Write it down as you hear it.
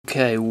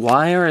Okay,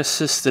 why are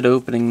assisted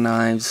opening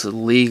knives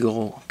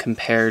legal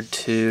compared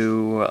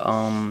to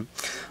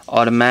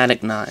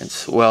automatic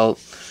knives? Well,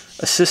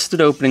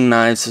 assisted opening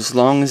knives, as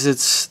long as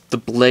it's the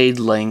blade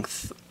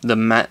length,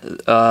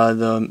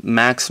 the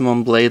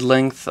maximum blade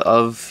length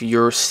of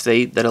your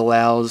state that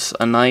allows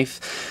a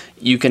knife,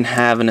 you can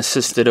have an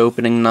assisted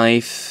opening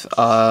knife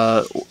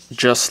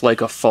just like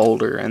a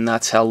folder, and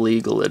that's how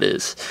legal it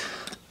is,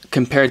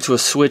 compared to a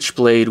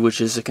switchblade, which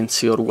is a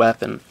concealed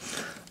weapon.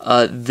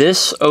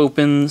 This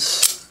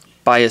opens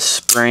by a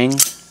spring.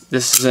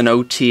 This is an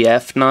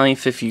OTF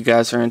knife. If you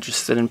guys are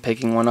interested in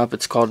picking one up,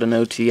 it's called an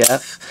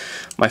OTF.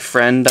 My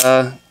friend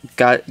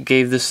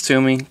gave this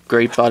to me.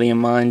 Great buddy of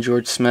mine,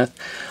 George Smith.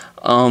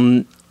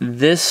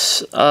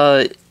 This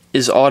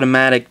is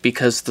automatic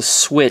because the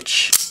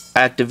switch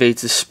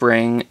activates a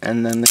spring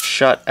and then the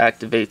shut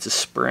activates a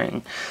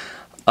spring.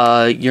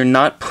 You're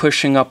not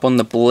pushing up on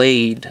the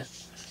blade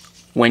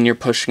when you're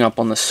pushing up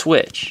on the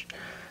switch.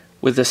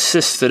 With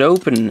assisted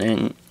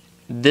opening,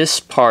 this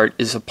part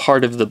is a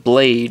part of the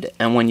blade,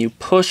 and when you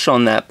push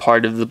on that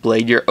part of the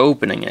blade, you're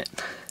opening it.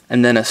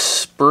 And then a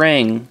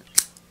spring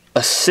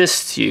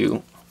assists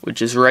you,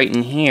 which is right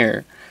in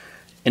here,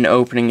 in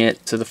opening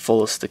it to the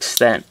fullest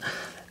extent.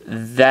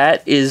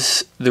 That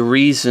is the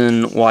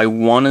reason why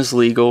one is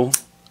legal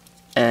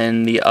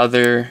and the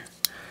other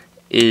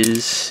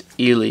is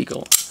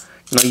illegal.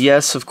 Now,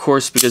 yes, of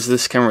course, because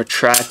this can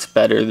retract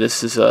better,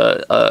 this is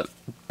a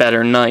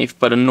better knife,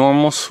 but a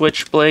normal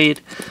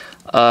switchblade,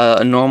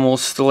 a normal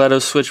stiletto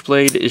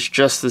switchblade is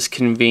just as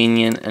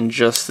convenient and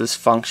just as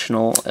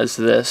functional as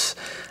this,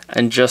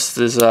 and just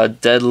as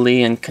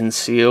deadly and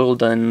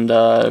concealed, and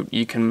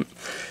you can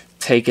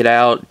take it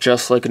out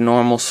just like a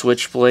normal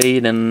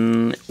switchblade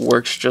and it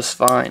works just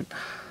fine.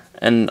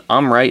 And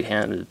I'm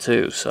right-handed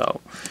too, so...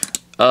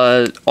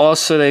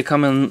 also, they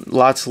come in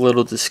lots of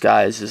little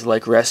disguises,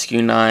 like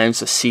rescue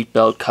knives, a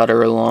seatbelt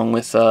cutter, along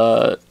with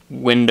a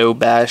window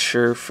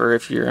basher for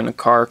if you're in a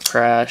car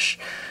crash,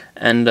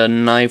 and a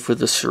knife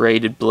with a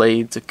serrated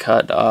blade to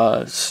cut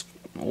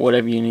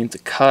whatever you need to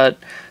cut.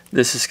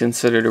 This is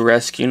considered a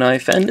rescue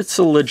knife, and it's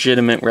a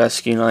legitimate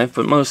rescue knife,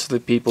 but most of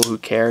the people who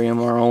carry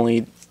them are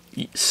only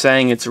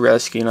saying it's a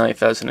rescue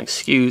knife as an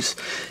excuse,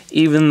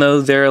 even though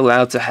they're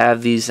allowed to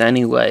have these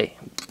anyway.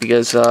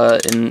 Because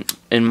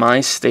in my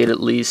state, at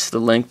least,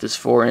 the length is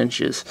 4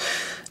 inches.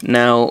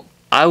 Now,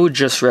 I would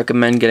just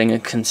recommend getting a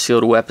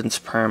concealed weapons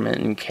permit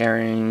and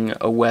carrying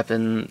a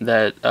weapon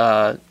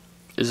that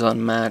is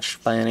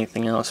unmatched by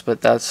anything else,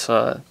 but that's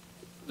a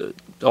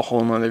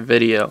whole nother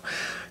video.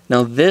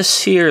 Now,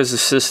 this here is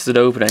assisted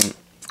opening,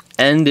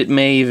 and it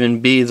may even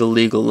be the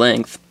legal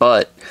length,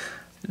 but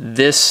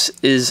this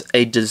is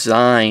a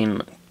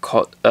design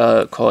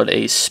called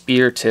a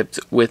spear-tipped,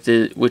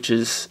 which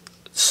is...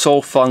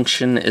 sole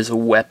function is a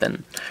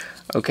weapon.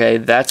 Okay,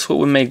 that's what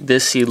would make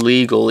this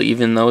illegal,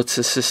 even though it's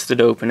assisted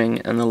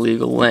opening and the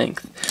legal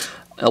length.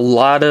 A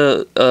lot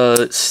of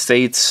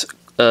states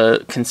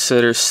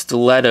consider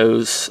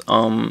stilettos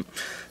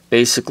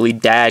basically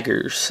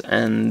daggers,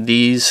 and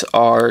these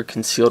are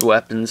concealed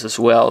weapons as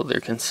well.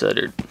 They're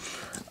considered.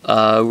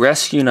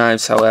 Rescue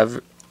knives,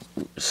 however,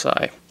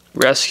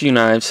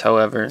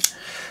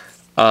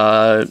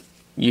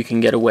 you can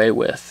get away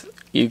with.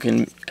 You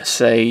can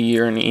say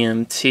you're an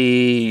EMT,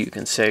 you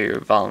can say you're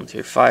a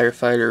volunteer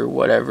firefighter,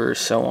 whatever,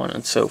 so on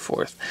and so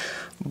forth.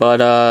 But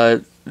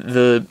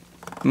the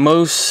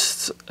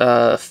most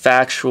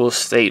factual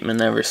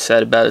statement ever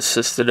said about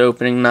assisted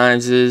opening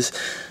knives is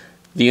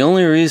the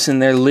only reason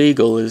they're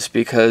legal is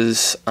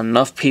because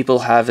enough people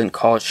haven't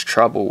caused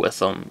trouble with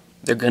them.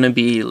 They're going to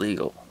be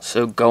illegal.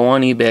 So go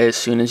on eBay as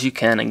soon as you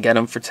can and get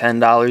them for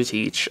 $10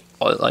 each.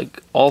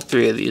 Like, all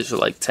three of these are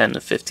like $10 to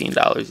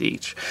 $15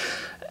 each.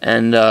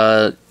 And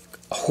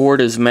hoard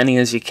as many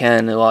as you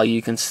can while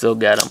you can still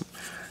get them.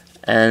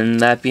 And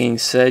that being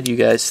said, you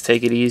guys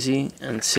take it easy and see